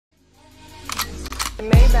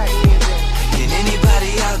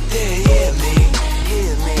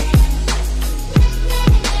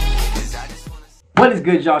What is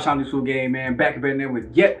good, y'all? Sean School Game, man. Back up in there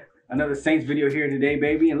with yet another Saints video here today,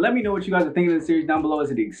 baby. And let me know what you guys are thinking of the series down below.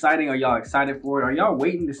 Is it exciting? Are y'all excited for it? Are y'all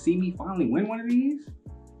waiting to see me finally win one of these?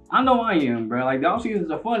 I know I am, bro. Like, the off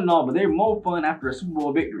seasons are fun and all, but they're more fun after a Super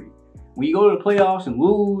Bowl victory. When you go to the playoffs and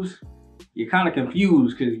lose, you're kind of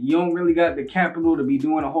confused because you don't really got the capital to be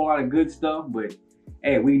doing a whole lot of good stuff. But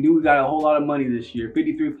hey, we got a whole lot of money this year.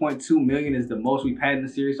 53.2 million is the most we've had in the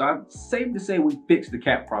series. So I'm safe to say we fixed the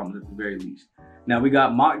cap problems at the very least. Now we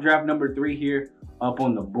got mock draft number 3 here up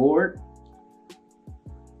on the board.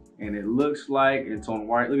 And it looks like it's on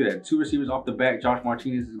White. Look at that. 2 receivers off the back. Josh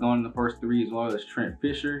Martinez is going in the first 3 as well as Trent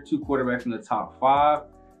Fisher. 2 quarterbacks in the top 5.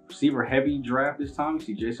 Receiver heavy draft this time. You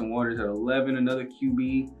see Jason Waters at 11, another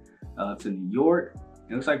QB to New York.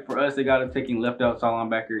 It looks like for us, they got him taking left outside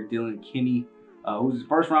linebacker Dylan Kinney, who's a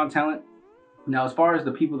first round talent. Now, as far as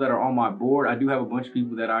the people that are on my board, I do have a bunch of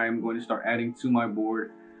people that I am going to start adding to my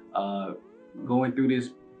board. Going through this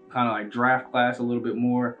kind of like draft class a little bit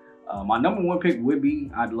more. My number 1 pick would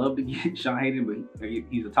be, I'd love to get Sean Hayden, but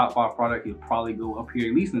he's a top 5 product. He'll probably go up here,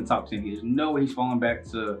 at least in the top 10. There's no way he's falling back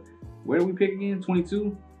to, where do we pick again?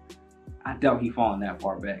 22? I doubt he's falling that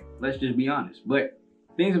far back. Let's just be honest. But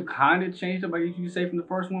things have kind of changed up, I guess you could say, from the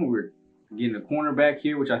first one. We're getting a cornerback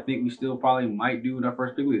here, which I think we still probably might do in our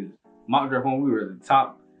first pick. Look at this. Mock draft one, we were the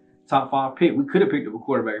top 5 pick. We could have picked up a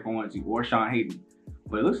quarterback if I wanted to, or Sean Hayden.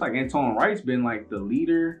 But it looks like Antoine Wright's been like the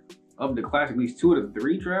leader of the class, at least 2 of the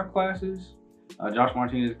 3 draft classes. Josh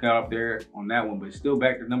Martinez got up there on that one, but still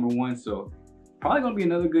back to number 1. So probably going to be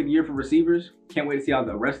another good year for receivers. Can't wait to see how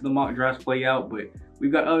the rest of the mock drafts play out. But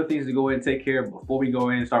we've got other things to go ahead and take care of before we go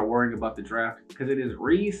in and start worrying about the draft, because it is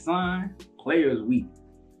re-sign players week.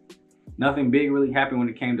 Nothing big really happened when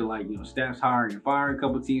it came to, like, you know, staffs hiring and firing. A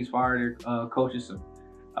couple teams fired their coaches. So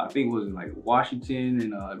I think it was like Washington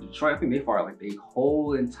and Detroit. I think they fired like the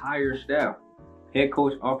whole entire staff, head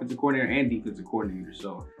coach, offensive coordinator, and defensive coordinator.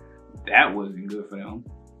 So that wasn't good for them.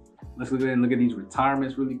 Let's go ahead and look at these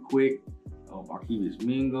retirements really quick. Oh, Marquise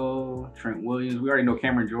Mingo, Trent Williams. We already know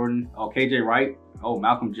Cameron Jordan. Oh, KJ Wright. Oh,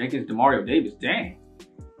 Malcolm Jenkins, Demario Davis. Dang.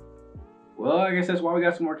 Well, I guess that's why we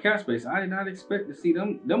got some more cap space. I did not expect to see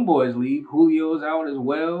them boys leave. Julio's out as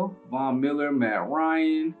well. Von Miller, Matt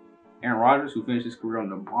Ryan, Aaron Rodgers, who finished his career on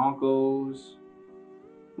the Broncos.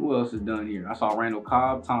 Who else is done here? I saw Randall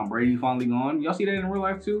Cobb, Tom Brady finally gone. Y'all see that in real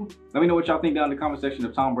life too? Let me know what y'all think down in the comment section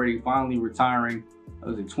of Tom Brady finally retiring.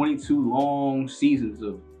 That was 22 long seasons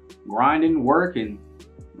of grinding, work, and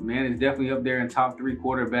man is definitely up there in top 3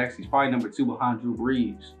 quarterbacks. He's probably number 2 behind Drew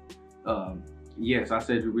Brees. Yes, I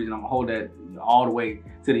said Drew Brees, and I'm gonna hold that all the way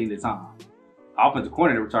to the end of time. Offensive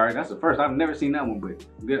coordinator retired. That's the first. I've never seen that one, but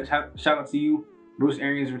good. Shout out to you. Bruce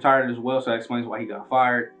Arians retired as well, so that explains why he got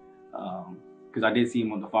fired. Because I did see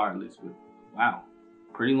him on the fire list. But wow,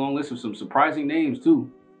 pretty long list of some surprising names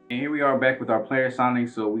too. And here we are back with our player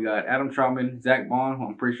signings. So we got Adam Troutman, Zach Bond, who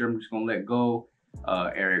I'm pretty sure I'm just gonna let go.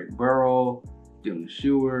 Eric Burrow, Dylan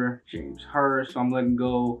Schuer, James Hurst, so I'm letting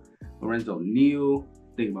go. Lorenzo Neal,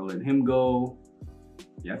 thinking about letting him go.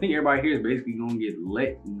 Yeah, I think everybody here is basically gonna get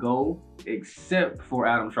let go, except for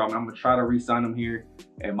Adam Troutman. I'm gonna try to re-sign him here.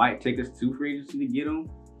 It might take us 2 free agency to get him.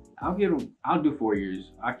 I'll do 4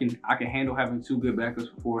 years. I can handle having 2 good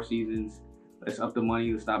backups for 4 seasons. Let's up the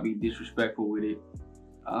money. Let's not be disrespectful with it.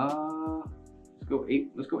 Let's go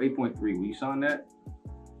 8.3. Will you sign that?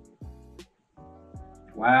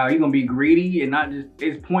 Wow, he's gonna be greedy and not just,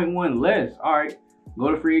 it's 0.1 less. All right,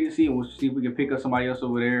 go to free agency and we'll see if we can pick up somebody else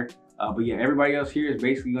over there. But yeah, everybody else here is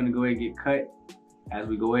basically gonna go ahead and get cut as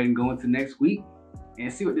we go ahead and go into next week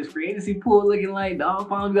and see what this free agency pool looking like. Dog,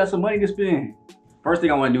 finally we got some money to spend. First thing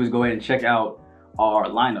I want to do is go ahead and check out our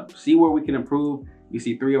lineup, see where we can improve. You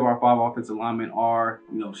see 3 of our 5 offensive linemen are,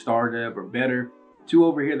 you know, star depth or better. 2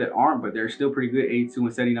 over here that aren't, but they're still pretty good, 82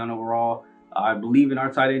 and 79 overall. I believe in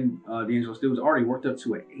our tight end, D'Angelo Stewart, already worked up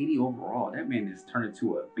to an 80 overall. That man is turned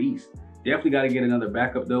into a beast. Definitely got to get another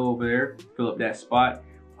backup though over there, fill up that spot.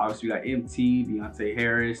 Obviously, we got MT, Deontay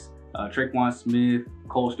Harris, Traquan Smith,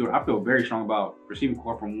 Cole Stewart. I feel very strong about receiving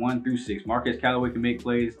core from 1 through 6. Marquez Callaway can make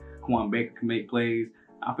plays. Quan Baker can make plays.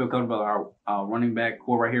 I feel comfortable about our running back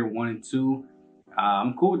core right here, 1 and 2.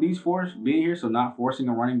 I'm cool with these 4 being here, so not forcing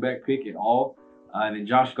a running back pick at all. And then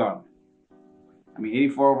Josh Garland. I mean,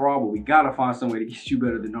 84 overall, but we got to find some way to get you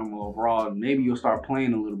better than normal overall. Maybe you'll start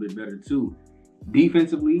playing a little bit better too.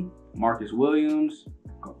 Defensively, Marcus Williams,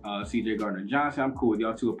 CJ Gardner-Johnson. I'm cool with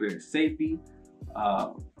y'all 2 up there at safety.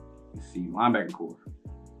 Let's see, linebacker core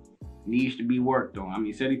needs to be worked on. I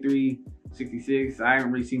mean, 73, 66. I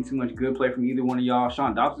haven't really seen too much good play from either one of y'all.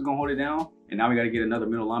 Sean Dobson's gonna hold it down, and now we got to get another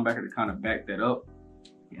middle linebacker to kind of back that up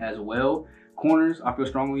as well. Corners, I feel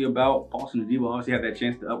strongly about. Paulson Adebo obviously had that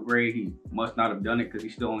chance to upgrade. He must not have done it because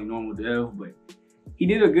he's still only normal dev, but he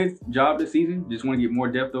did a good job this season. Just want to get more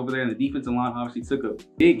depth over there. And the defensive line obviously took a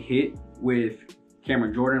big hit with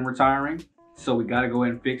Cameron Jordan retiring. So we got to go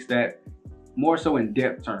ahead and fix that more so in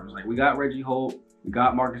depth terms. Like we got Reggie Holt, we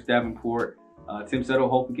got Marcus Davenport, Tim Settle,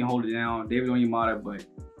 hopefully can hold it down, David Onyemata, but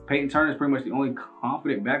Peyton Turner is pretty much the only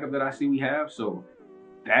confident backup that I see we have. So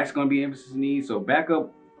that's going to be emphasis need. So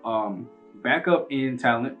backup in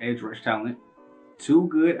talent, edge rush talent, 2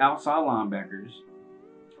 good outside linebackers,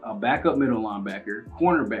 a backup middle linebacker,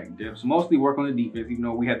 cornerback depth. So mostly work on the defense, even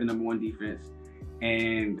though we had the #1 defense.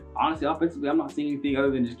 And honestly, offensively, I'm not seeing anything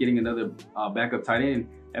other than just getting another backup tight end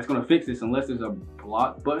that's going to fix this unless there's a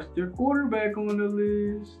blockbuster quarterback on the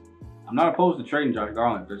list. I'm not opposed to trading Josh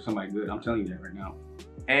Garland if there's somebody good. I'm telling you that right now.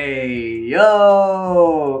 Hey,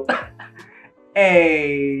 yo.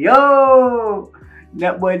 Hey, yo.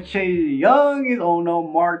 That boy Chase Young is on the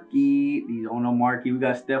market. He's on the market. We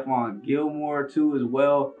got Stephon Gilmore too as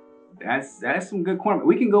well. That's some good corner.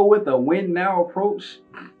 We can go with a win now approach.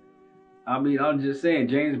 I mean, I'm just saying,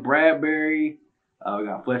 James Bradbury. We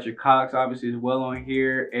got Fletcher Cox obviously as well on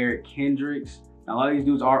here. Eric Kendricks. Now, a lot of these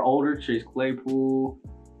dudes are older. Chase Claypool.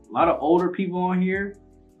 A lot of older people on here.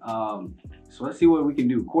 So let's see what we can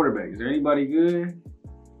do. Quarterback. Is there anybody good?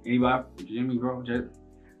 Anybody? Jimmy Garoppolo?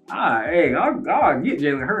 Hey, I'll get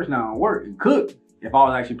Jalen Hurts now and work and cook if I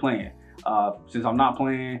was actually playing. Since I'm not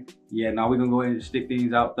playing, yeah, now we're going to go ahead and stick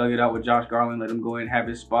things out, thug it out with Josh Garland, let him go ahead and have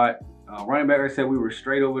his spot. Running back, like I said, we were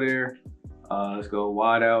straight over there. Let's go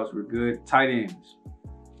wide outs. We're good. Tight ends.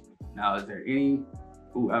 Now, is there any...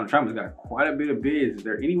 Ooh, Adam Trautman's got quite a bit of bids. Is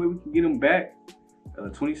there any way we can get him back?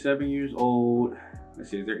 27 years old. Let's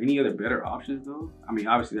see, is there any other better options, though? I mean,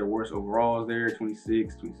 obviously, there are worse overalls there.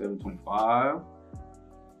 26, 27, 25.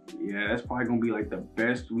 Yeah, that's probably going to be like the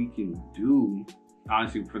best we can do,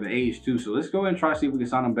 honestly, for the age, too. So let's go ahead and try to see if we can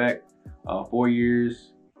sign him back. 4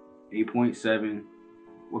 years, 8.7.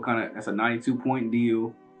 What kind of... That's a 92-point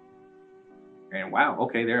deal. And wow,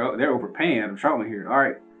 okay, they're overpaying Adam Trautman here. All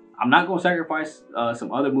right, I'm not gonna sacrifice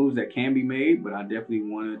some other moves that can be made, but I definitely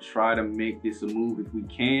want to try to make this a move if we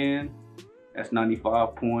can. That's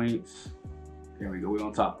 95 points. There we go, we're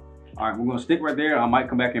on top. All right, we're gonna stick right there. I might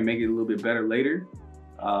come back and make it a little bit better later.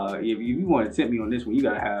 If you want to tempt me on this one, you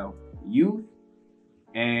gotta have youth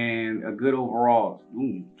and a good overall.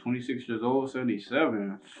 Ooh, 26 years old,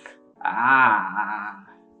 77.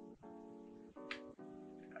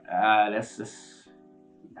 That's just,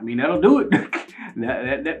 I mean, that'll do it.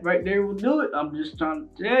 that right there will do it. I'm just trying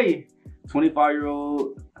to tell you.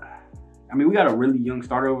 25-year-old. I mean, we got a really young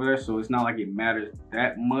starter over there, so it's not like it matters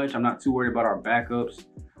that much. I'm not too worried about our backups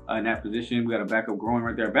in that position. We got a backup growing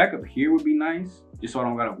right there. A backup here would be nice, just so I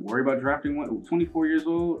don't got to worry about drafting one. Ooh, 24 years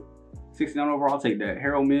old, 69 overall. I'll take that.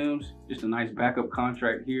 Harold Mims, just a nice backup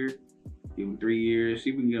contract here. Give him 3 years. See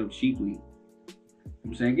if we can get him cheaply.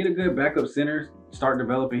 I'm saying, get a good backup center, start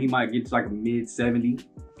developing. He might get to like a mid-70.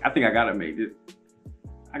 I think I gotta make this.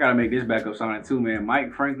 I gotta make this backup signing too, man.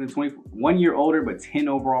 Mike Franklin, 21 year older, but 10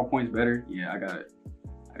 overall points better. Yeah, I gotta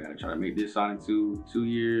try to make this signing too. 2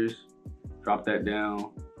 years, drop that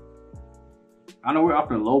down. I know we're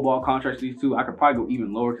offering low ball contracts these two. I could probably go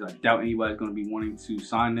even lower because I doubt anybody's gonna be wanting to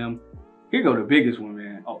sign them. Here go the biggest one,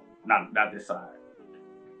 man. Oh, not this side,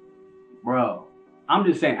 bro. I'm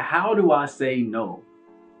just saying, how do I say no?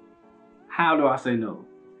 How do I say no?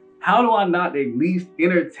 How do I not at least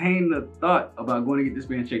entertain the thought about going to get this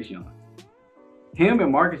man Chase Young? Him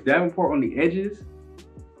and Marcus Davenport on the edges,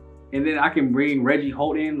 and then I can bring Reggie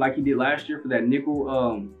Holt in like he did last year for that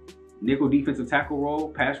nickel defensive tackle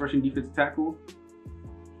role, pass rushing defensive tackle.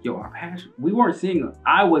 Yo, our pass,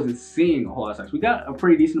 I wasn't seeing a whole lot of sacks. We got a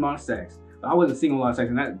pretty decent amount of sacks, but I wasn't seeing a lot of sacks.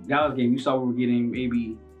 In that Dallas game, you saw we were getting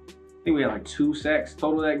maybe, I think we had like 2 sacks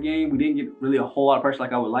total that game. We didn't get really a whole lot of pressure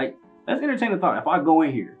like I would like. Let's entertain the thought. If I go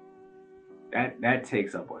in here, that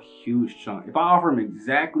takes up a huge chunk. If I offer him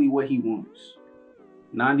exactly what he wants,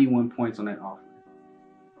 91 points on that offer.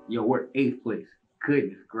 Yo, we're 8th place.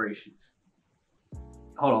 Goodness gracious.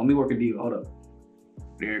 Hold on, let me work a deal. Hold up.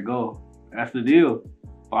 There you go. That's the deal.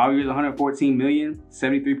 5 years, 114 million,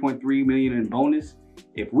 73.3 million in bonus.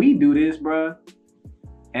 If we do this, bruh,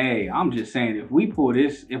 hey, I'm just saying, if we pull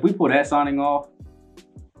that signing off,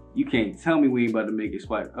 you can't tell me we ain't about to make it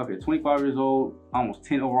spike. Okay, 25 years old, almost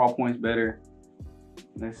 10 overall points better.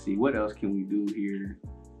 Let's see, what else can we do here?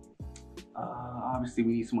 Obviously,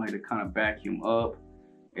 we need somebody to kind of back him up.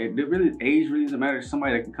 Age really doesn't matter.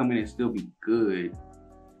 Somebody that can come in and still be good.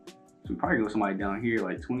 So we probably go somebody down here,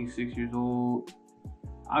 like 26 years old.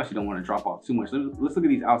 I obviously don't want to drop off too much. Let's look at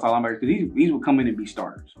these outside linebackers, because these will come in and be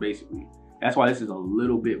starters, basically. That's why this is a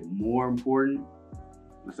little bit more important.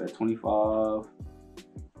 What's that, 25?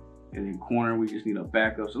 And then corner, we just need a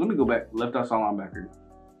backup. So let me go back, left outside linebacker.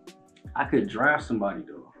 I could draft somebody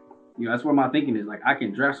though. You know, that's where my thinking is. Like, I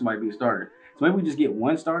can draft somebody to be a starter. So maybe we just get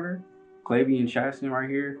one starter, Clavian Chaston right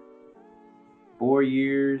here. 4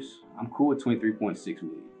 years. I'm cool with 23.6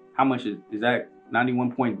 million. How much is that?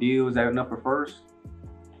 91 point deal. Is that enough for first?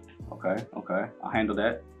 Okay, I'll handle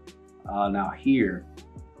that. Now here,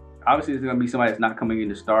 obviously there's gonna be somebody that's not coming in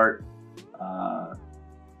to start. So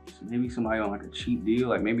maybe somebody on like a cheap deal,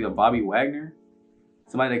 like maybe a Bobby Wagner.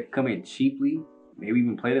 Somebody that can come in cheaply, maybe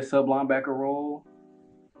even play the sub linebacker role.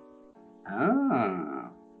 I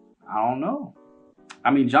don't know.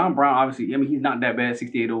 I mean, John Brown, obviously, I mean, he's not that bad,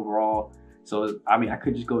 68 overall. So, I mean, I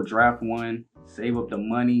could just go draft one, save up the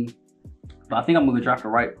money. But I think I'm going to draft the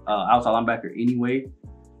right outside linebacker anyway.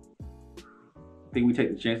 I think we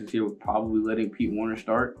take the chances here with probably letting Pete Warner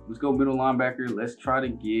start. Let's go middle linebacker. Let's try to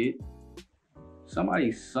get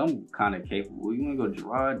somebody some kind of capable. You want to go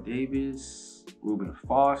Gerard Davis, Reuben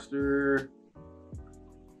Foster.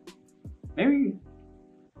 Maybe,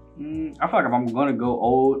 I feel like if I'm going to go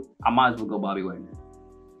old, I might as well go Bobby Wagner.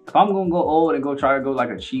 If I'm going to go old and try to go like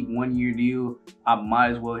a cheap 1 year deal, I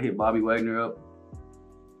might as well hit Bobby Wagner up.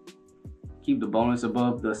 Keep the bonus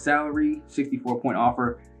above the salary, 64-point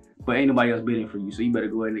offer, but ain't nobody else bidding for you. So you better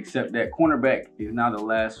go ahead and accept that. Cornerback is now the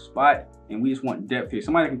last spot, and we just want depth here.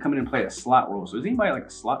 Somebody that can come in and play a slot role. So is anybody like a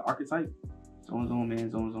slot archetype? Zone,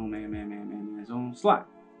 man, zone, slot.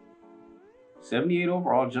 78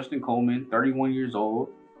 overall, Justin Coleman, 31 years old.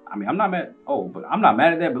 I mean, I'm not mad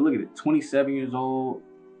at that, but look at it, 27 years old.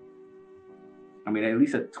 I mean, at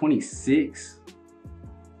least at 26,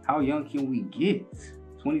 how young can we get?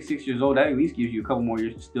 26 years old, that at least gives you a couple more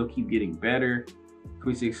years to still keep getting better.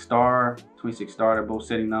 26 star, they're both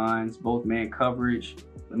setting nines, both man coverage.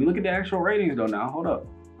 Let me look at the actual ratings though now, hold up.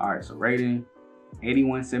 All right, so rating,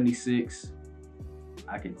 8176.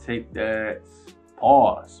 I can take that,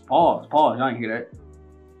 pause, y'all didn't hear that.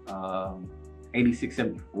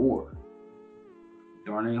 8674.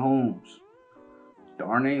 Darnay Holmes.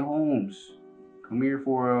 Come here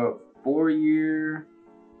for a 4-year,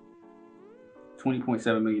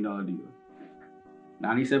 $20.7 million deal.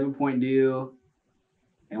 97-point deal,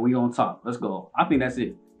 and we on top. Let's go. I think that's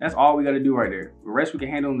it. That's all we got to do right there. The rest we can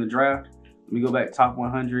handle in the draft. Let me go back top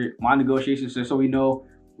 100. My negotiations, so we know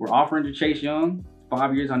we're offering to Chase Young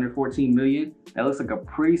 5 years, $114 million. That looks like a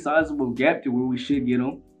pretty sizable gap to where we should get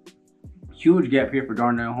him. Huge gap here for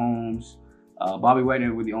Darnell Holmes. Bobby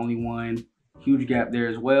Wagner with the only one. Huge gap there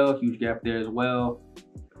as well.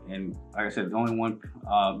 And like I said, the only one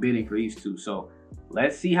bidding for these two. So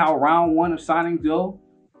let's see how round one of signings go.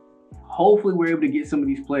 Hopefully we're able to get some of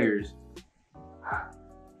these players.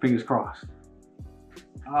 Fingers crossed.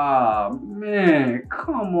 Ah, man,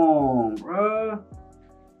 come on, bruh.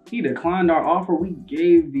 He declined our offer. We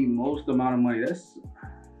gave the most amount of money.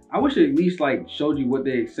 I wish it at least like showed you what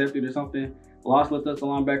they accepted or something. Lost left us a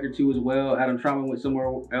linebacker too as well. Adam Trautman went somewhere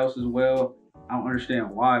else as well. I don't understand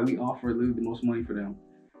why we offered literally the most money for them.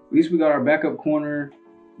 At least we got our backup corner,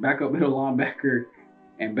 backup middle linebacker,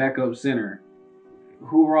 and backup center.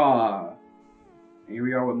 Hoorah! Here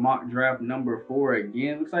we are with mock draft number 4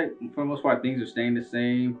 again. Looks like for the most part things are staying the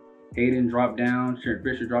same. Hayden dropped down. Sharon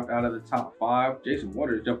Fisher dropped out of the top 5. Jason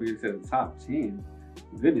Waters jumping into the top 10.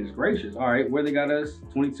 Goodness gracious. All right, where they got us?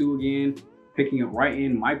 22 again. Picking up right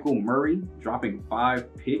in Michael Murray, dropping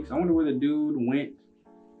 5 picks. I wonder where the dude went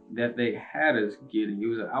that they had us getting. He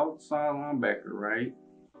was an outside linebacker, right?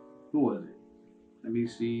 Who was it? Let me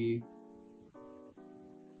see.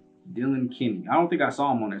 Dylan Kinney. I don't think I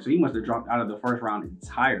saw him on there, so he must have dropped out of the first round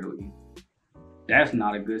entirely. That's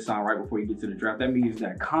not a good sign right before you get to the draft. That means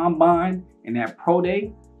that combine and that pro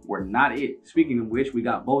day were not it. Speaking of which, we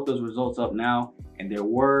got both those results up now, and there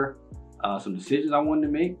were some decisions I wanted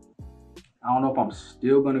to make. I don't know if I'm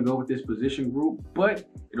still going to go with this position group, but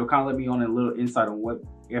it'll kind of let me on a little insight on what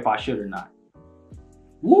if I should or not.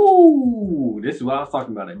 Woo! This is what I was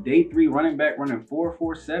talking about. A day 3 running back running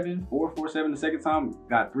 4.47. 4.47 the second time.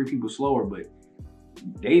 Got 3 people slower, but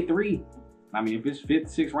day 3. I mean, if it's 5th,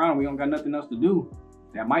 6th round, we don't got nothing else to do.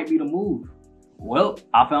 That might be the move. Well,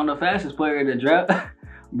 I found the fastest player in the draft.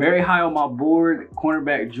 Very high on my board,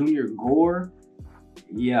 cornerback Junior Gore.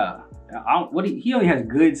 Yeah. He only has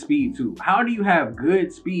good speed too. How do you have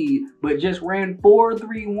good speed but just ran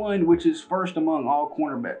 4.31, which is first among all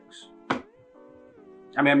cornerbacks?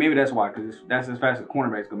 I mean, maybe that's why, because that's as fast as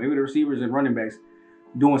cornerbacks go. Maybe the receivers and running backs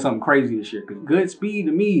doing something crazy this year. Because good speed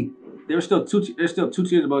to me, there's still two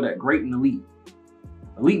tiers above that. Great and elite.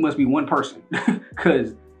 Elite must be one person,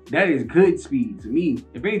 because That is good speed to me.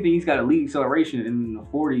 If anything, he's got a lead acceleration in the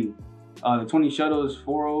 40. The 20 shuttle is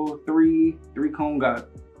 403. 3 cone got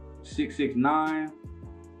 669.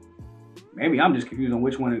 Maybe I'm just confused on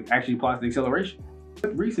which one actually applies the acceleration.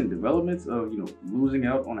 With recent developments of, losing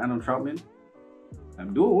out on Adam Troutman,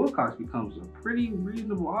 Abdul Wilcox becomes a pretty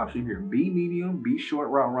reasonable option here. B medium, B short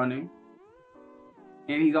route running.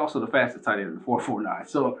 And he's also the fastest tight end in 4.49.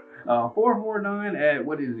 So 4.49 at,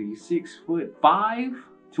 what is he, 6'5",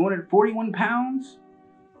 241 pounds?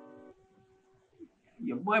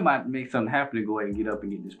 Your boy might make something happen to go ahead and get up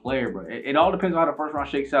and get this player, but it all depends on how the first round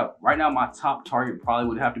shakes out. Right now, my top target probably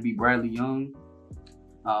would have to be Bradley Young.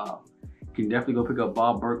 Can definitely go pick up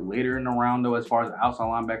Bob Burke later in the round, though, as far as the outside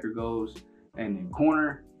linebacker goes. And then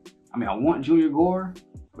corner, I mean, I want Junior Gore,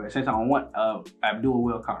 but at the same time, I want Abdul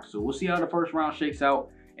Wilcox. So we'll see how the first round shakes out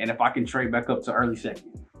and if I can trade back up to early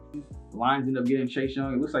second. The Lions end up getting Chase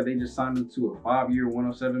Young. It looks like they just signed him to a 5-year,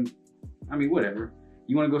 107. I mean, whatever.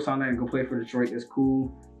 You want to go sign that and go play for Detroit, that's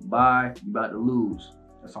cool. Bye, you about to lose.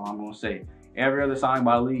 That's all I'm going to say. Every other signing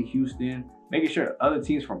by the league, Houston, making sure the other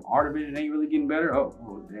teams from our division ain't really getting better.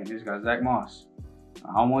 Oh, damn, this guy, Zach Moss.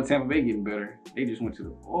 I don't want Tampa Bay getting better. They just went to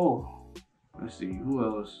the, let's see, who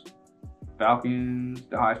else? Falcons,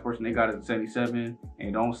 the highest person they got is 77.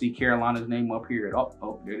 And don't see Carolina's name up here at all.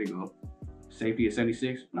 Oh, there they go. Safety at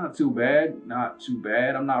 76. Not too bad, not too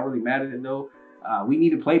bad. I'm not really mad at it though. We need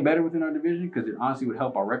to play better within our division because it honestly would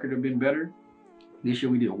help our record have been better. This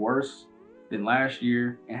year we did worse than last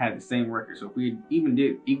year and had the same record. So if we even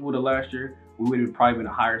did equal to last year, we would have probably been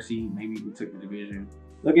a higher seed. Maybe we took the division.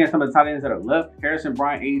 Looking at some of the tight ends that are left, Harrison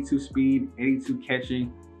Bryant, 82 speed, 82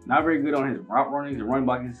 catching. Not very good on his route running. The running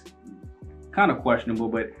block is kind of questionable,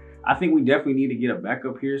 but I think we definitely need to get a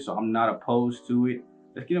backup here, so I'm not opposed to it.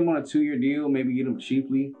 Let's get him on a 2-year deal, maybe get him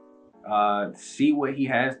cheaply. See what he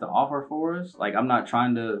has to offer for us. Like, I'm not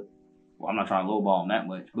trying to lowball him that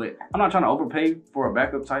much, but I'm not trying to overpay for a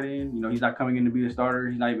backup tight end. He's not coming in to be the starter.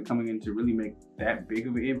 He's not even coming in to really make that big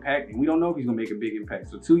of an impact, and we don't know if he's gonna make a big impact.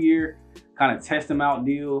 So 2-year kind of test him out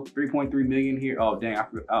deal, 3.3 million here. Oh dang, I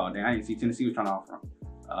didn't see Tennessee was trying to offer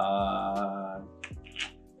him.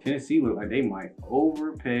 Tennessee look like they might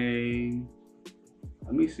overpay.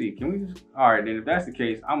 Let me see, can we just, all right, then if that's the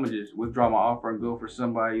case, I'm gonna just withdraw my offer and go for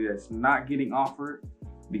somebody that's not getting offered,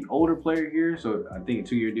 the older player here. So I think a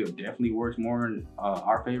 2-year deal definitely works more in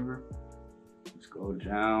our favor. Let's go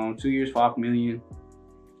down, 2 years, 5 million.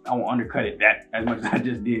 I won't undercut it that as much as I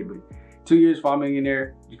just did, but 2 years, 5 million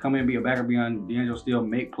there. You come in and be a backup behind D'Angelo, still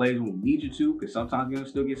make plays when we need you to, because sometimes D'Angelo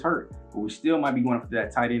still gets hurt, but we still might be going for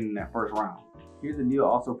that tight end in that first round. Here's the deal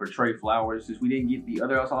also for Trey Flowers. Since we didn't get the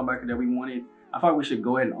other outside linebacker that we wanted, I thought we should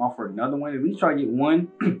go ahead and offer another one. At least try to get one,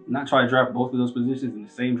 not try to draft both of those positions in the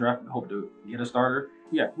same draft and hope to get a starter.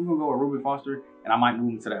 Yeah, we're gonna go with Reuben Foster, and I might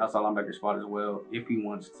move him to the outside linebacker spot as well if he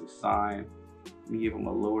wants to sign. Let me give him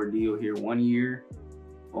a lower deal here, 1 year.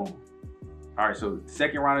 Boom. All right, so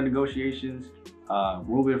second round of negotiations,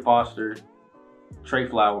 Reuben Foster, Trey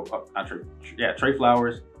Flowers, Trey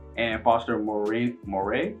Flowers, and Foster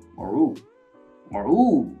Moreau.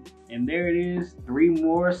 And there it is, 3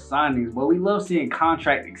 more signings. But we love seeing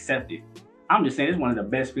contract accepted. I'm just saying, it's one of the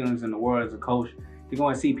best feelings in the world as a coach to go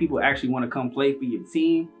and see people actually want to come play for your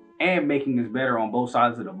team and making us better on both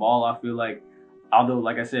sides of the ball. I feel like, although,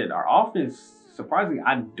 like I said, our offense, surprisingly,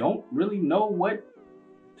 I don't really know what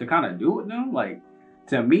to kind of do with them. Like,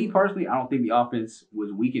 to me personally, I don't think the offense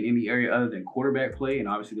was weak in any area other than quarterback play. And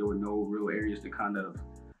obviously, there were no real areas to kind of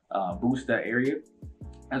boost that area.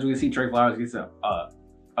 As we can see, Trey Flowers gets a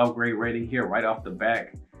upgrade rating here right off the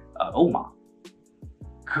back. Oh my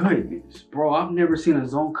goodness, bro, I've never seen a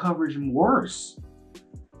zone coverage worse.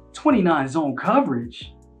 29 zone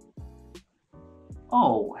coverage.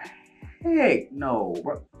 Oh heck no,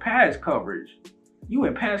 bro. Pass coverage. You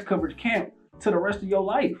in pass coverage camp to the rest of your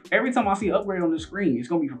life. Every time I see an upgrade on the screen, it's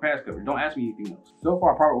gonna be for pass coverage. Don't ask me anything else. So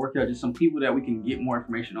far, private workout, just some people that we can get more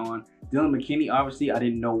information on. Dylan McKinney, obviously, I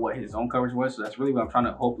didn't know what his zone coverage was, so that's really what I'm trying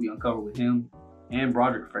to hopefully uncover with him and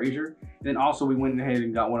Broderick Frazier. Then also we went ahead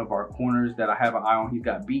and got one of our corners that I have an eye on. He's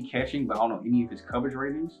got B catching, but I don't know any of his coverage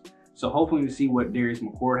ratings. So hopefully to see what Darius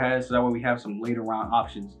McCord has, so that way we have some later round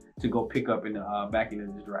options to go pick up in the back end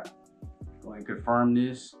of this draft. Go ahead and confirm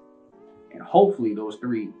this. And hopefully those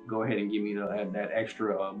 3 go ahead and give me that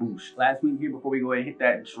extra boost. Last week here, before we go ahead and hit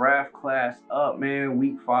that draft class up, man,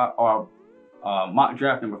 week 5, or mock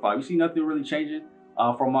draft number 5. You see nothing really changing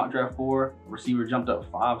from mock draft 4. Receiver jumped up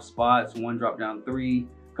 5 spots, 1 dropped down 3.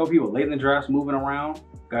 A couple people late in the drafts moving around.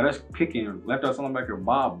 Got us picking left outside linebacker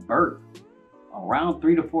Bob Burke. Around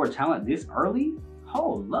 3 to 4 talent this early?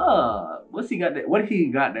 Hold up. What's he got that? What he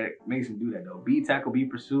got that makes him do that though? B tackle, B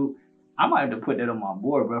pursuit. I might have to put that on my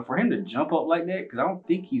board, bro. For him to jump up like that, because I don't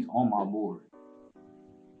think he's on my board.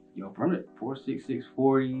 Yo, for him to 4.66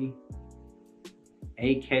 40,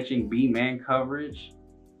 A catching, B man coverage.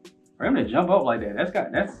 For him to jump up like that, that's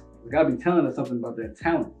gotta be telling us something about that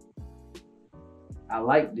talent. I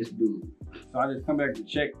like this dude. So I just come back to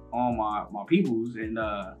check on my peoples, and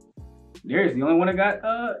there's the only one that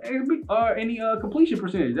got any completion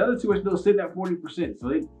percentage. The other two are still sitting at 40%. So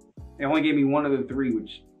they only gave me one of the three,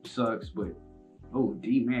 which sucks. But oh,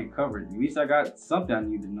 D-man coverage. At least I got something I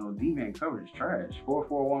need to know. D-man coverage is trash. 4.4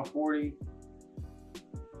 140.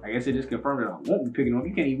 I guess it just confirmed that I won't be picking up.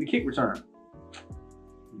 You can't even kick return.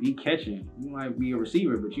 Be catching. You might be a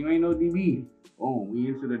receiver, but you ain't no DB. Boom, we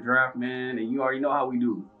into the draft, man, and you already know how we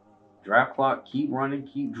do. Draft clock, keep running,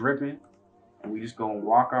 keep dripping, and we just gonna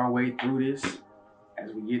walk our way through this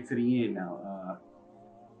as we get to the end now.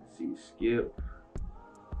 Let's see, skip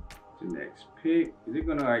to next pick. Is it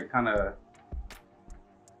gonna like kind of,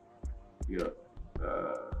 yeah,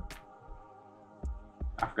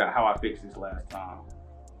 I forgot how I fixed this last time.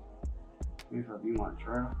 If I view my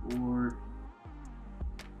draft board,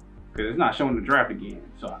 because it's not showing the draft again,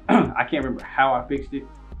 so I can't remember how I fixed it.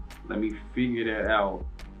 Let me figure that out.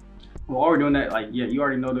 Well, while we're doing that, like, yeah, you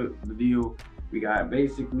already know the deal. We got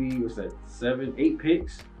basically, what's that, 8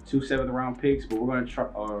 picks, 2 7th round picks, but we're gonna try,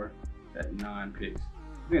 or that 9 picks.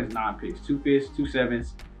 I think it's 9 picks, 2 5ths, 2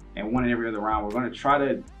 7ths, and 1 in every other round. We're gonna try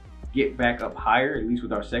to get back up higher, at least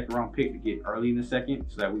with our 2nd round pick, to get early in the 2nd,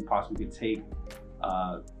 so that we possibly could take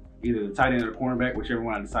either the tight end or the cornerback, whichever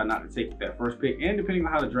one I decide not to take that first pick, and depending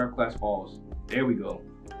on how the draft class falls. There we go.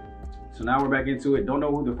 So now we're back into it. Don't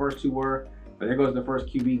know who the first two were, but there goes the first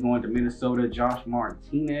QB going to Minnesota, Josh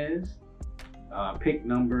Martinez. Pick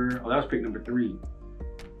number 3.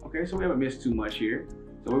 Okay, so we haven't missed too much here.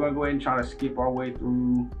 So we're gonna go ahead and try to skip our way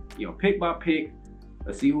through, pick by pick.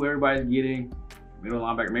 Let's see who everybody's getting. Middle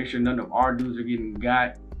linebacker, make sure none of our dudes are getting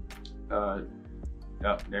got.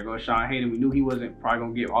 There goes Sean Hayden. We knew he wasn't probably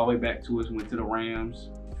gonna get all the way back to us. Went to the Rams.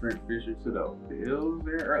 Trent Fisher to the Bills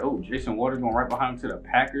there. Oh, Jason Waters going right behind him to the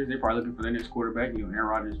Packers. They're probably looking for their next quarterback. Aaron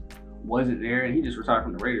Rodgers wasn't there, and he just retired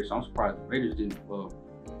from the Raiders. So I'm surprised the Raiders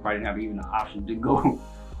probably didn't have even the option to go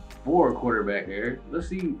for a quarterback there. Let's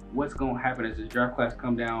see what's gonna happen as this draft class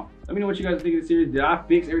come down. Let me know what you guys think of the series. Did I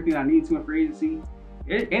fix everything I need to in free agency?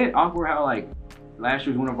 Ain't it awkward how like last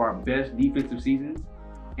year was one of our best defensive seasons,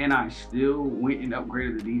 and I still went and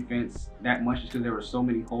upgraded the defense that much just because there were so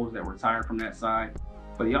many holes that were retired from that side.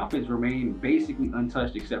 But the offense remained basically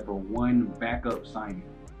untouched except for one backup signing.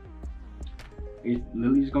 It's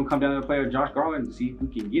literally just gonna come down to the player Josh Garland to see if we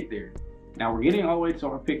can get there. Now we're getting all the way to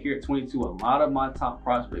our pick here at 22. A lot of my top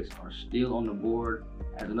prospects are still on the board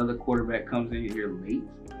as another quarterback comes in here late.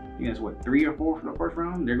 I think that's what, 3 or 4 for the first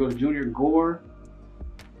round. There goes Junior Gore.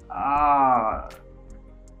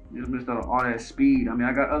 Just missed out on all that speed. I mean,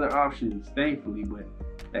 I got other options, thankfully, but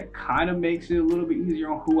that kind of makes it a little bit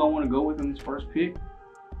easier on who I want to go with in this first pick.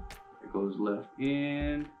 It goes left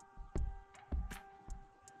end.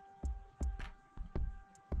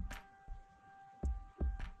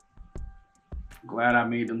 Glad I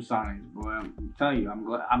made them signs, boy. I'm telling you,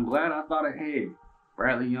 I'm glad I thought ahead.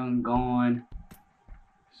 Bradley Young gone.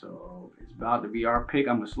 So it's about to be our pick.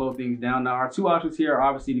 I'm gonna slow things down. Now our two options here are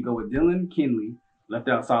obviously to go with Dylan Kinley, left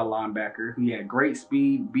outside linebacker. He had great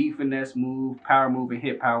speed, B finesse move, power move, and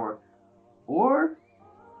hit power. Or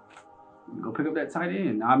go pick up that tight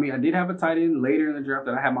end. Now, I mean, I did have a tight end later in the draft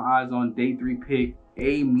that I had my eyes on. Day 3 pick,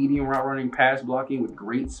 a medium route running, pass blocking with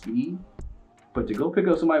great speed. But to go pick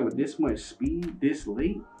up somebody with this much speed this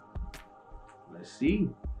late, let's see.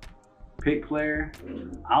 Pick player.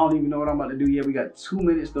 I don't even know what I'm about to do yet. We got 2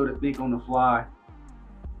 minutes though to think on the fly.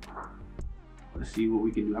 Let's see what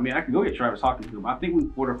we can do. I mean, I could go get Travis Hawkins, but I think we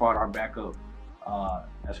fortified our backup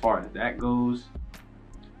as far as that goes.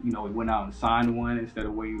 We went out and signed one instead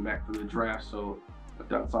of waiting back for the draft. So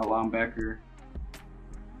left outside linebacker.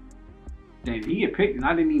 Did he get picked and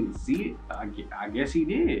I didn't even see it? I guess he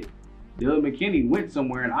did. Dylan McKinney went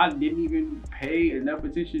somewhere and I didn't even pay enough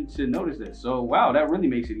attention to notice that. So wow, that really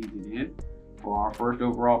makes it easy then for our first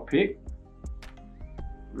overall pick.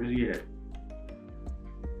 Where's he at?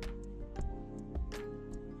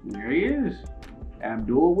 There he is.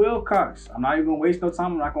 Abdul Wilcox. I'm not even gonna waste no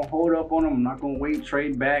time. I'm not gonna hold up on him. I'm not gonna wait,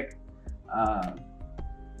 trade back. I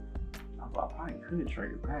probably could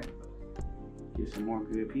trade it back, get some more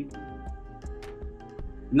good people.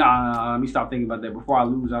 Nah, let me stop thinking about that before I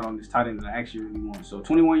lose out on this tight end that I actually really want. So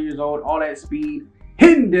 21 years old, all that speed,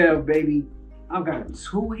 hidden dev, baby. I've got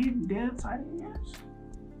 2 hidden dev tight ends.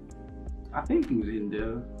 I think he was hidden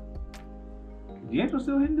dev. Is D'Angelo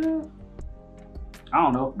still hitting that? I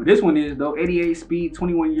don't know, but this one is though. 88 speed,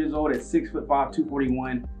 21 years old at 6'5",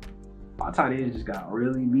 241. My tight ends just got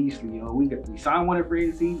really beastly, yo. We signed one in free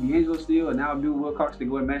agency, D'Angelo still, and now Abdul Wilcox to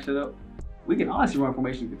go and match it up. We can honestly run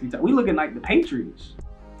formation for 3 times. We looking like the Patriots.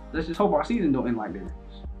 Let's just hope our season don't end like this.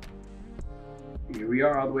 Here we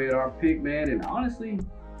are all the way at our pick, man, and honestly,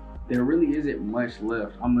 there really isn't much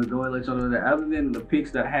left. I'm gonna go ahead and let y'all know that other than the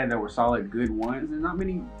picks that I had that were solid good ones, there's not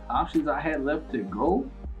many options I had left to go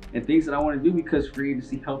and things that I want to do, because free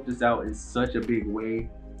agency helped us out in such a big way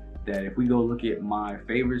that if we go look at my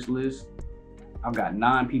favorites list, I've got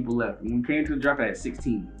 9 people left. When we came to the draft, I had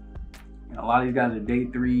 16. And a lot of these guys are day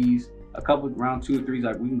 3s, a couple round 2 or 3s.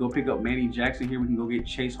 Like we can go pick up Manny Jackson here. We can go get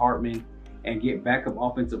Chase Hartman and get backup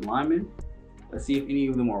offensive linemen. Let's see if any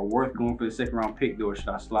of them are worth going for the 2nd round pick though, or should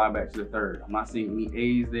I slide back to the 3rd? I'm not seeing any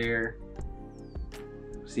A's there.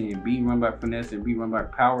 I'm seeing B run back finesse and B run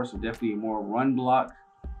back power, so definitely more run block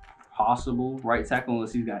possible. Right tackle,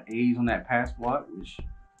 unless he's got A's on that pass block, which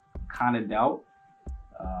kind of doubt.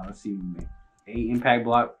 Let's see, A impact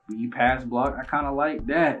block, B pass block. I kind of like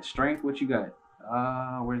that. Strength, what you got?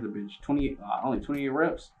 Where's the bench? 28, only 28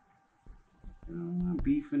 reps.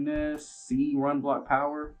 B finesse, C run block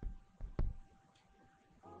power.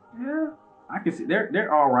 Yeah, I can see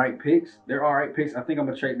they're all right picks. They're all right picks. I think I'm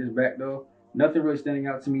gonna trade this back though. Nothing really standing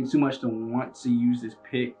out to me too much to want to use this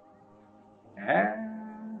pick.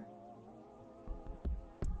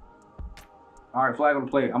 All right, flag on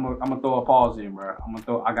the play. I'm gonna throw a pause in, bro.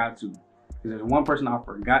 I got to, because there's one person I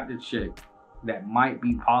forgot to check that might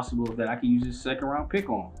be possible that I can use this 2nd round pick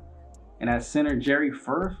on, and that's center Jerry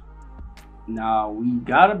Firth. Now we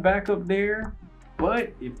got a backup there.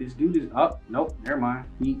 But if this dude is up, nope, never mind.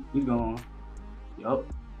 He's gone. Yup,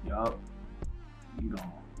 he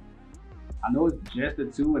gone. I know it's just a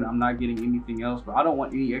 2 and I'm not getting anything else, but I don't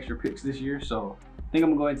want any extra picks this year. So I think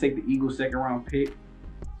I'm gonna go ahead and take the Eagles 2nd round pick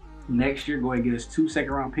next year. Go ahead and get us 2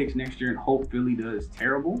 2nd round picks next year and hope Philly does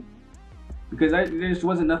terrible. Because there just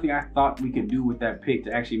wasn't nothing I thought we could do with that pick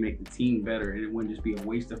to actually make the team better, and it wouldn't just be a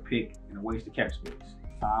waste of pick and a waste of cap space.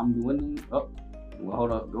 Time dwindling up. Well,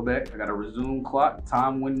 hold up, go back. I got a resume clock,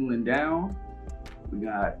 time dwindling down. We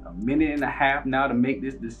got a minute and a half now to make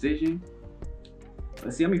this decision.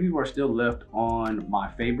 Let's see how many people are still left on my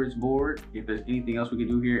favorites board, if there's anything else we can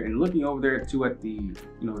do here. And looking over there too at the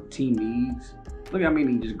team needs, look at how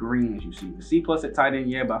many just green as you see. The C+ at tight end,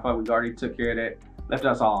 yeah, but I thought we already took care of that. Left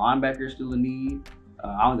outside linebacker still a need.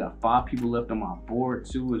 I only got 5 people left on my board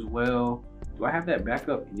too as well. Do I have that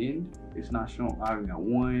backup end? It's not showing. I only got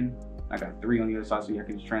 1. I got 3 on the other side, so I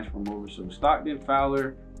can just transfer them over. So Stockton,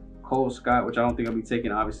 Fowler, Cole Scott, which I don't think I'll be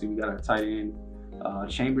taking. Obviously, we got our tight end.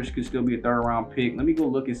 Chambers could still be a 3rd round pick. Let me go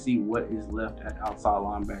look and see what is left at outside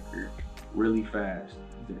linebacker really fast.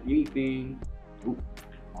 Is there anything? Oop,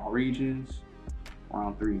 all regions.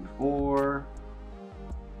 Round 3 to 4.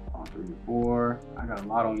 Round 3 to 4. I got a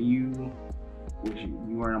lot on you, which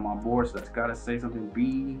you weren't on my board, so that's got to say something.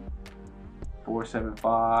 B,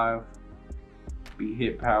 475. B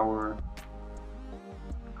hit power.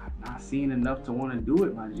 I'm not seeing enough to want to do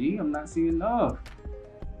it, my G. I'm not seeing enough.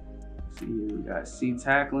 Let's see here, we got C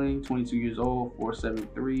tackling, 22 years old,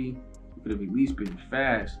 473. Could have at least been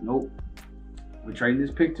fast. Nope. We're trading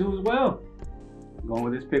this pick too as well. Going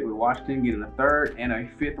with this pick with Washington, getting a 3rd and a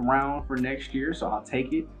 5th round for next year, so I'll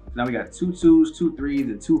take it. So now we got 2 2s, 2 3s,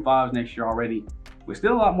 and 2 5s next year already. With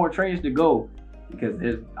still a lot more trades to go,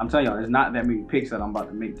 because I'm telling y'all, there's not that many picks that I'm about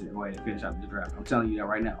to make to go ahead and finish out this draft. I'm telling you that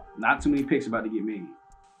right now. Not too many picks about to get made.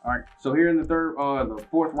 All right, so here in the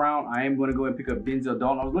 4th round, I am going to go ahead and pick up Denzel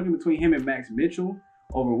Dalton. I was looking between him and Max Mitchell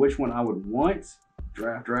over which one I would want.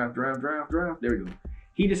 Draft. There we go.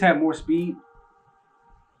 He just had more speed.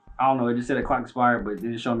 I don't know, it just said the clock expired, but it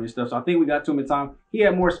didn't show me stuff. So I think we got to him in time. He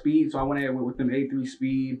had more speed, so I went ahead and went with him A3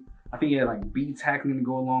 speed. I think he had like B tackling to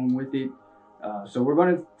go along with it. So we're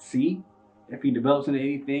going to see if he develops into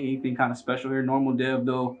anything kind of special here. Normal dev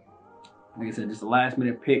though. Like I said, just a last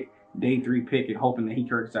minute pick, day 3 pick, and hoping that he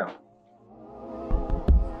works out.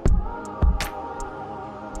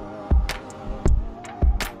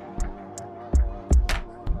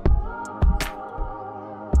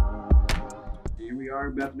 Here we are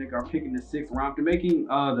about to make our pick in the 6th round. After making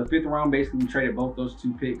the 5th round, basically we traded both those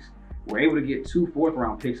 2 picks. We're able to get 2 4th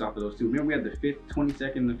round picks off of those 2. Remember, we had the 5th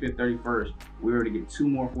 22nd and the 5th 31st. We were able to get 2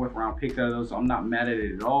 more 4th round picks out of those, so I'm not mad at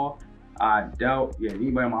it at all. I doubt, yeah,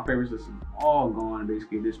 anybody on my favorites list is all gone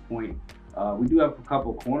basically at this point. We do have a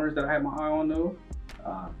couple corners that I had my eye on though.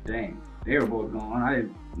 Dang, they were both gone. I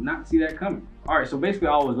did not see that coming. All right, so basically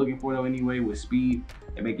all I was looking for though anyway was speed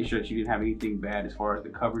and making sure that you didn't have anything bad as far as the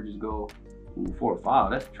coverages go. Ooh, 4 or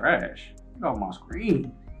 5, that's trash. Get off my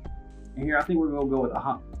screen. And here, I think we're gonna go with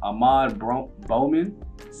Ahmad Bowman.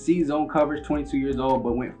 C-zone coverage, 22 years old,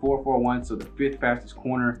 but went 4.41, so the 5th fastest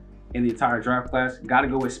corner in the entire draft class. Gotta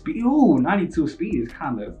go with speed. Ooh, 92 speed is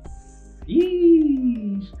kind of,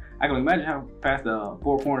 yeesh. I can imagine how fast the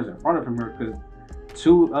 4 corners in front of him were, because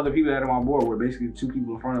 2 other people that are on board were basically 2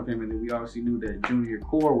 people in front of him, and then we obviously knew that Junior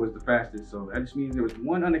Core was the fastest, so that just means there was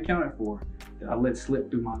one unaccounted for that I let slip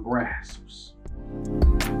through my grasps.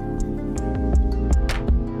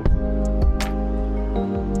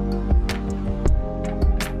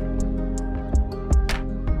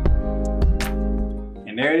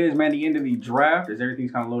 And there it is, man, the end of the draft as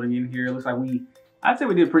everything's kind of loading in here. It looks like I'd say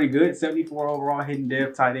we did pretty good. 74 overall hidden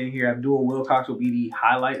depth, tight end here. Abdul Wilcox will be the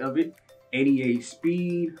highlight of it. 88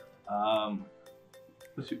 speed,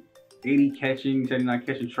 80 catching, 79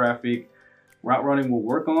 catching traffic. Route running will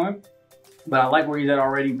work on, but I like where he's at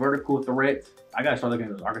already. Vertical threat. I gotta start looking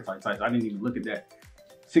at those archetype types. I didn't even look at that.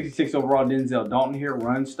 66 overall Denzel Dalton here,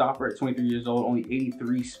 run stopper at 23 years old, only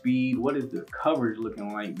 83 speed. What is the coverage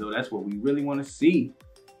looking like though? That's what we really want to see,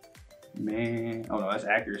 man. Oh no, that's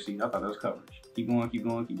accuracy. I thought that was coverage. Keep going, keep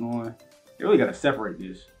going, keep going. They really gotta separate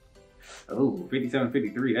this. Oh, 57,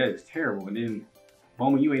 53, that is terrible. And then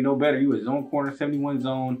Bowman, you ain't no better. You a zone corner, 71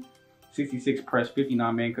 zone, 66 press,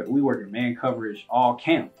 59 man. We working man coverage all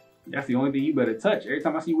camp. That's the only thing you better touch. Every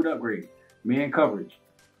time I see you with upgrade, man coverage.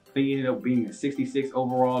 I think he ended up being a 66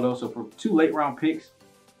 overall though. So for 2 late round picks,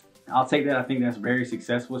 I'll take that. I think that's very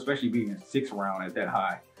successful, especially being a 6th round at that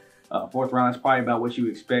high. 4th round is probably about what you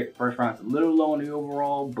expect. 1st round is a little low on the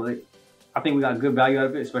overall, but I think we got good value out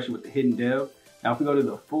of it, especially with the hidden dev. Now, if we go to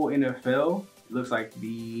the full NFL, it looks like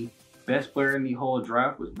the best player in the whole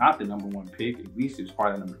draft was not the #1 pick. At least it was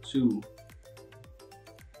probably the #2.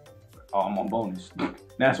 Oh, I'm on bonus.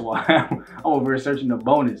 That's why I'm over here searching the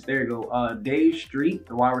bonus. There you go. Dave Street,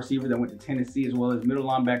 the wide receiver that went to Tennessee, as well as middle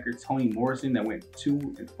linebacker Tony Morrison that went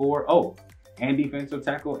 2 and 4. Oh, and defensive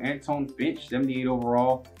tackle Anton Finch, 78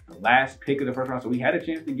 overall, the last pick of the 1st round. So we had a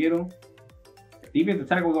chance to get him. If defensive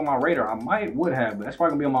tackle was on my radar, I would have, but that's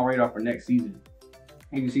probably gonna be on my radar for next season.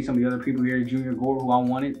 And you can see some of the other people here. Junior Gore, who I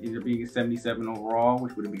wanted, ended up being a 77 overall,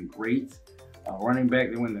 which would have been great. Running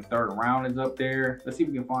back that went in the 3rd round is up there. Let's see if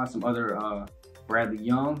we can find some other Bradley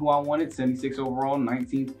Young, who I wanted, 76 overall,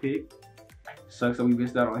 19th pick. Sucks that we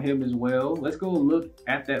missed out on him as well. Let's go look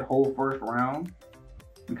at that whole 1st round,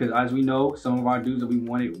 because as we know, some of our dudes that we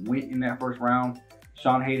wanted went in that 1st round.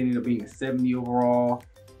 Sean Hayden ended up being a 70 overall.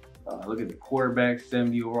 Look at the quarterback,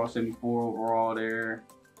 70 overall, 74 overall there.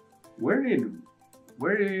 Where did,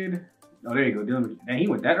 oh, there you go, Dylan. And he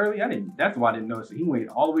went that early? That's why I didn't notice it. He went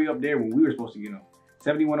all the way up there when we were supposed to get him.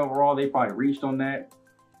 71 overall, they probably reached on that.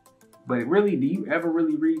 But really, do you ever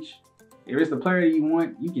really reach? If it's the player that you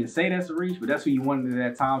want, you can say that's a reach, but that's who you wanted at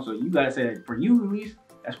that time. So you gotta say that for you at least,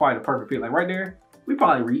 that's probably the perfect fit. Like right there, we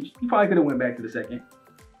probably reached. He probably could have went back to the 2nd.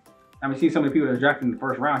 I mean, see some of the people that were drafted in the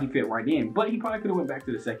 1st round, he fit right in, but he probably could have went back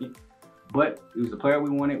to the 2nd. But it was the player we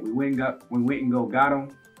wanted. We went and got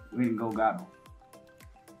him.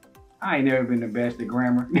 I ain't never been the best at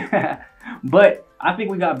grammar, but I think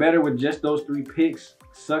we got better with just those 3 picks.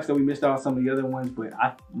 Sucks that we missed out on some of the other ones, but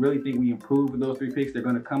I really think we improved with those 3 picks. They're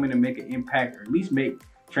going to come in and make an impact, or at least make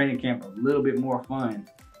training camp a little bit more fun.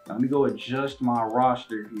 Now, let me go adjust my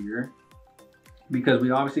roster here, because we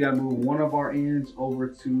obviously got to move one of our ends over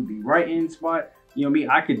to the right end spot. You know me,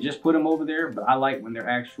 I could just put them over there, but I like when their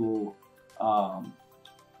actual,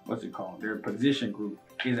 what's it called? Their position group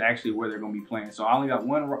is actually where they're going to be playing. So I only got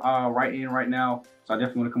one right end right now. So I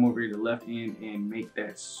definitely want to come over here to the left end and make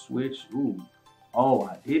that switch. Ooh. Oh,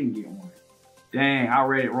 I didn't get one. Dang, I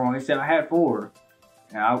read it wrong. They said I had 4.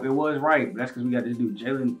 Now, it was right, but that's because we got this dude,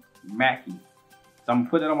 Jalen Mackey. So I'm going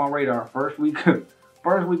to put that on my radar. First week of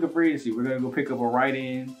free agency, we're going to go pick up a right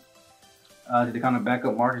end to kind of back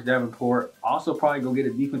up Marcus Davenport. Also probably go get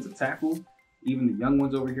a defensive tackle. Even the young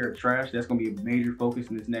ones over here are trash. That's going to be a major focus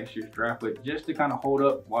in this next year's draft. But just to kind of hold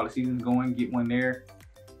up while the season's going, get one there.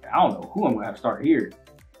 I don't know who I'm going to have to start here.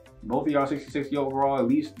 Both of y'all 60-60 overall. At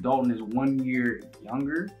least Dalton is 1 year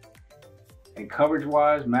younger. And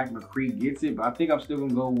coverage-wise, Mac McCree gets it. But I think I'm still going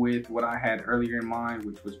to go with what I had earlier in mind,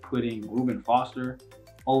 which was putting Reuben Foster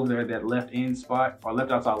over there at that left end spot, or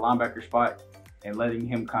left outside linebacker spot, and letting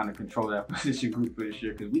him kind of control that position group for this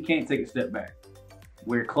year, because we can't take a step back.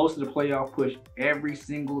 We're close to the playoff push every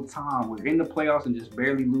single time. We're in the playoffs and just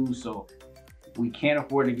barely lose, so we can't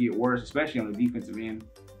afford to get worse, especially on the defensive end.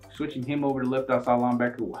 Switching him over to left outside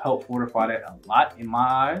linebacker will help fortify that a lot in my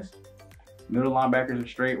eyes. Middle linebackers are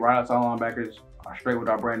straight. Right outside linebackers are straight with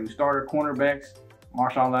our brand new starter cornerbacks.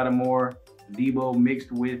 Marshawn Lattimore, Debo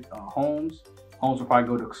mixed with Holmes. Holmes will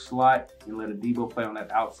probably go to slot and let a Debo play on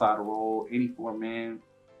that outside role. 84 man,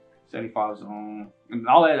 75 zone. And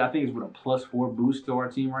all that I think is with a +4 boost to our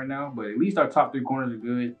team right now. But at least our top 3 corners are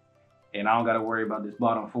good. And I don't got to worry about this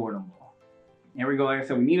bottom 4 no more. Here we go. Like I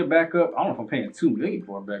said, we need a backup. I don't know if I'm paying $2 million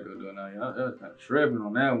for a backup though. Now, y'all tripping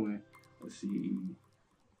on that one. Let's see.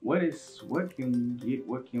 What can we get?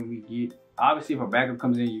 What can we get? Obviously, if a backup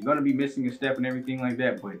comes in, you're gonna be missing a step and everything like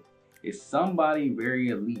that. But it's somebody very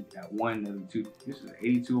elite at 1 of the 2. This is an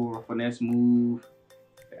 82 over finesse move.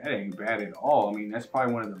 That ain't bad at all. I mean, that's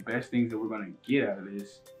probably one of the best things that we're gonna get out of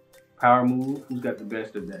this. Power move. Who's got the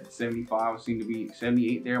best of that? 75 seem to be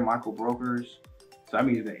 78 there. Michael Brokers. So that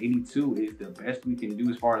means the 82 is the best we can do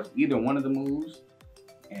as far as either one of the moves.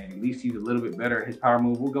 And at least he's a little bit better at his power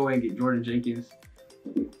move. We'll go ahead and get Jordan Jenkins.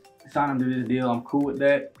 Sign him to this deal. I'm cool with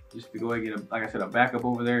that. Just to go ahead and get, like I said, a backup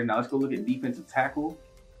over there. Now let's go look at defensive tackle.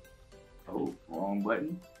 Oh, wrong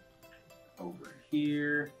button. Over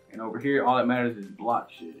here. And over here, all that matters is block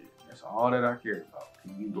shit. That's all that I care about.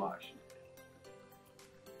 Can you block shit?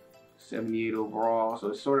 78 overall. So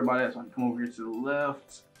it's sorted by that. So I can come over here to the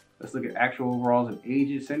left. Let's look at actual overalls and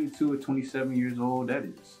ages. 72 at 27 years old. That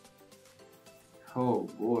is, oh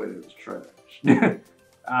boy, that was trash.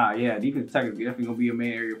 Yeah, defensive tackle is definitely gonna be a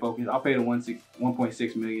main area of focus. I'll pay the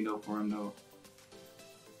 1.6 million though for him though.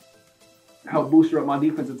 Help booster up my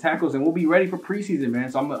defensive tackles, and we'll be ready for preseason,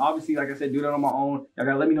 man. So I'm gonna obviously, like I said, do that on my own. Y'all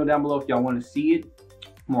gotta let me know down below if y'all want to see it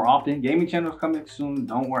more often. Gaming channel's coming soon.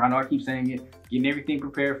 Don't worry. I know I keep saying it. Getting everything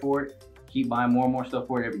prepared for it. Keep buying more and more stuff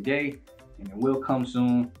for it every day, and it will come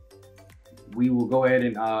soon. We will go ahead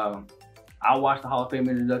and I'll watch the Hall of Fame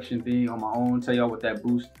introduction thing on my own, tell y'all what that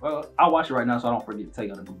boost. Well, I'll watch it right now so I don't forget to tell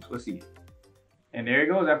y'all the boost. Let's see it. And there it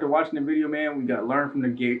goes. After watching the video, man, we got to learn from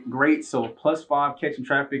the greats. So +5 catching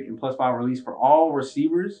traffic and +5 release for all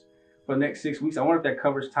receivers for the next 6 weeks. I wonder if that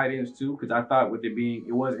covers tight ends too, because I thought with it being,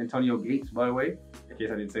 it was Antonio Gates, by the way, in case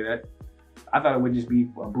I didn't say that. I thought it would just be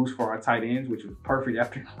a boost for our tight ends, which was perfect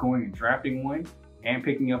after going and drafting one and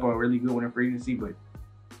picking up a really good one in free agency. But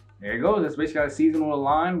there it goes. That's basically how the season will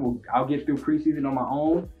align. I'll get through preseason on my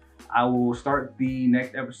own. I will start the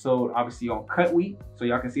next episode, obviously, on cut week, so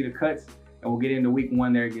y'all can see the cuts, and we'll get into week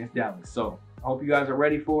 1 there against Dallas. So I hope you guys are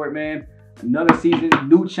ready for it, man. Another season,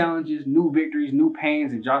 new challenges, new victories, new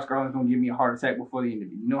pains, and Josh Garland's going to give me a heart attack before the end of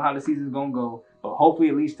it. You know how the season's going to go, but hopefully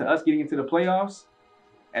it leads to us getting into the playoffs,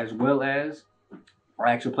 as well as our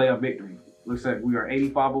actual playoff victory. Looks like we are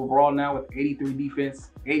 85 overall now with 83 defense,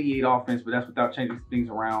 88 offense, but that's without changing things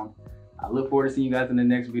around. I look forward to seeing you guys in the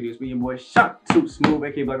next video. It's me, your boy, Shot Too Smooth,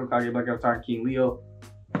 aka Black Okage, Black Avatar, King Leo.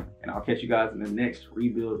 And I'll catch you guys in the next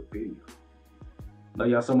rebuild video. Love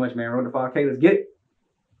y'all so much, man. Road to 5K. Let's get it.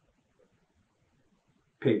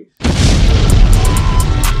 Peace.